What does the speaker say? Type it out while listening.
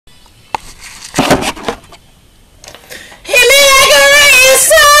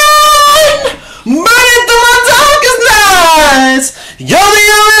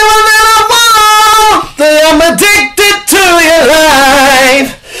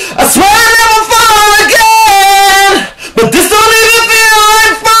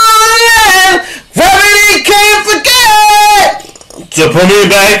pull me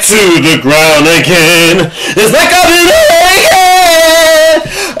back to the ground again. It's like I've been aching.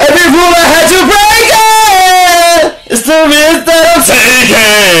 Every rule I had to break it. It's the risk that I'm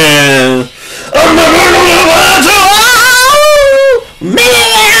taking. I'm never gonna want to hold me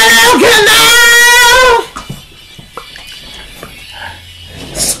now.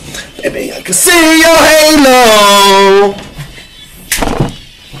 Baby, I can see your halo.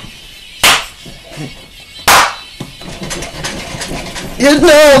 You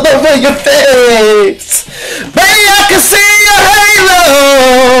know the way your face. Baby, I can see your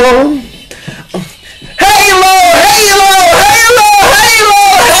halo. Halo, halo, halo, halo,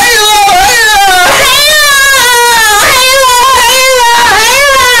 halo, halo, halo,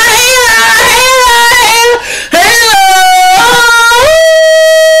 halo, halo, halo.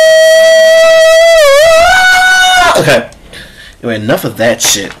 Okay. Anyway, enough of that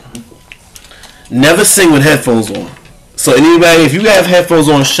shit. Never sing with headphones on. So anybody, if you have headphones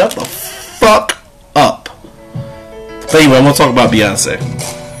on, shut the fuck up. But anyway, I'm gonna talk about Beyonce.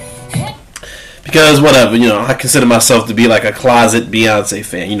 Because whatever, you know, I consider myself to be like a closet Beyonce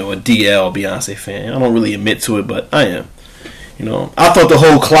fan. You know, a DL Beyonce fan. I don't really admit to it, but I am. You know, I thought the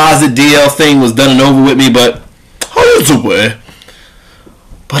whole closet DL thing was done and over with me, but it's away.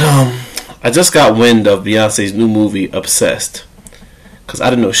 But I just got wind of Beyonce's new movie, Obsessed. Because I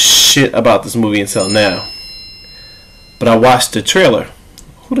didn't know shit about this movie until now. But I watched the trailer.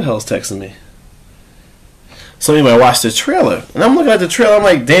 Who the hell's texting me? So anyway, I watched the trailer. And I'm looking at the trailer. I'm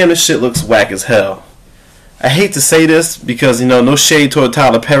like, damn, this shit looks whack as hell. I hate to say this because, you know, no shade toward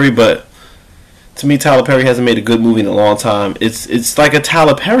Tyler Perry. But to me, Tyler Perry hasn't made a good movie in a long time. It's like a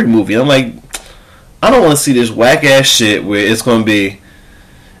Tyler Perry movie. I'm like, I don't want to see this whack ass shit where it's going to be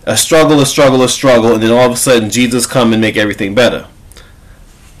a struggle. And then all of a sudden, Jesus come and make everything better.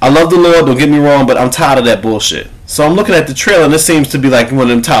 I love the Lord, don't get me wrong, but I'm tired of that bullshit. So I'm looking at the trailer, and this seems to be like one of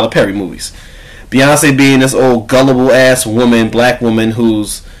them Tyler Perry movies. Beyonce being this old gullible-ass woman, black woman,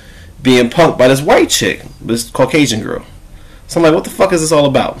 who's being punked by this white chick, this Caucasian girl. So I'm like, what the fuck is this all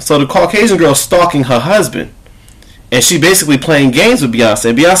about? So the Caucasian girl stalking her husband, and she basically playing games with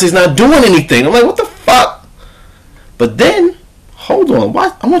Beyonce. Beyonce's not doing anything. I'm like, what the fuck? But then, hold on.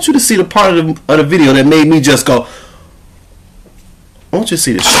 I want you to see the part of the video that made me just go, I want you to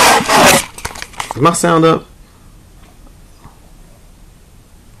see this shit. Is my sound up?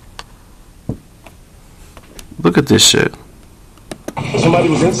 Look at this shit. Somebody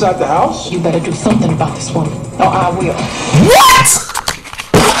was inside the house? You better do something about this woman, or I will. What?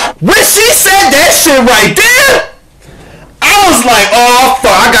 When she said that shit right there, I was like, oh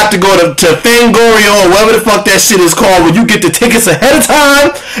fuck, I got to go to Fangoria or whatever the fuck that shit is called, where you get the tickets ahead of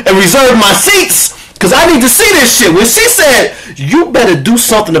time and reserve my seats. Cause I need to see this shit. When she said, you better do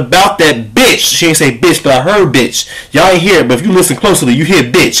something about that bitch. She ain't say bitch, but I heard bitch. Y'all ain't hear it, but if you listen closely, you hear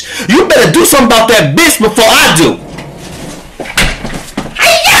bitch. You better do something about that bitch before I do.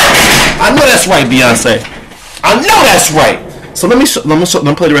 I know that's right, Beyonce. I know that's right. So let me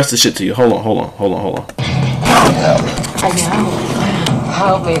play the rest of the shit to you. Hold on. I know.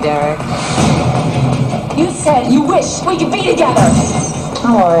 Help me, Derek. You said you wish we could be together.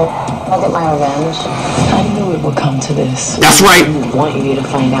 Don't worry. I'll get my revenge. I knew it would come to this. That's right. I didn't want you to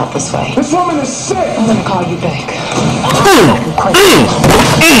find out this way. This woman is sick. I'm gonna call you back.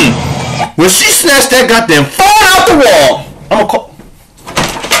 When she snatched that goddamn phone out the wall, I'm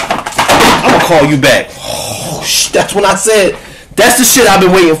gonna call you back. Oh, that's when I said, that's the shit I've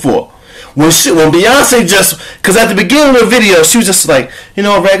been waiting for. When Beyonce just, because at the beginning of the video, she was just like, you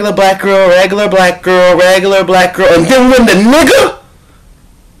know, regular black girl, regular black girl, regular black girl. And then when the nigga,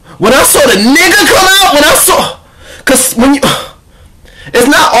 when I saw the nigga come out, because it's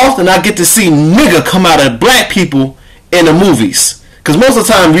not often I get to see nigga come out of black people in the movies. Because most of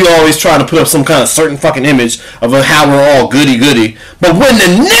the time we always try to put up some kind of certain fucking image of how we're all goody. But when the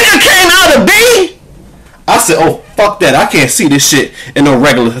nigga came out of B, I said, oh, fuck that. I can't see this shit in no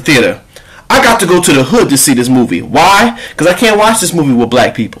regular theater. I got to go to the hood to see this movie. Why? Because I can't watch this movie with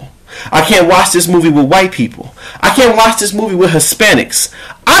black people. I can't watch this movie with white people. I can't watch this movie with Hispanics.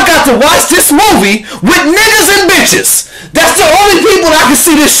 I got to watch this movie with niggas and bitches. That's the only people that I can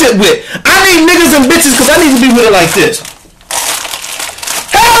see this shit with. I need niggas and bitches because I need to be with it like this.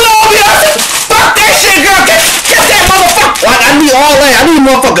 Hello, Beyonce! Fuck that shit, girl! Get that motherfucker! I need all that. I need a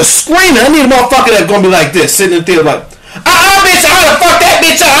motherfucker screaming. I need a motherfucker that's gonna be like this, sitting in the theater like, bitch, I gotta fuck that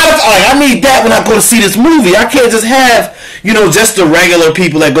bitch up. I need that when I go to see this movie. I can't just have, you know, just the regular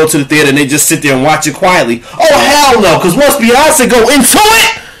people that go to the theater and they just sit there and watch it quietly. Oh, hell no, because once Beyonce go into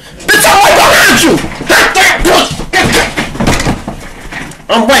it, bitch, I'm right behind you.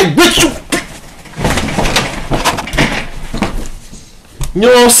 I'm right with you. You know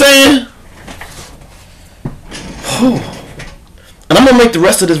what I'm saying? And I'm gonna make the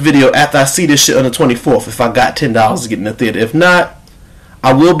rest of this video after I see this shit on the 24th. If I got $10 to get in the theater. If not,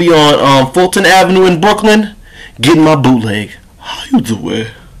 I will be on Fulton Avenue in Brooklyn getting my bootleg. How you doing?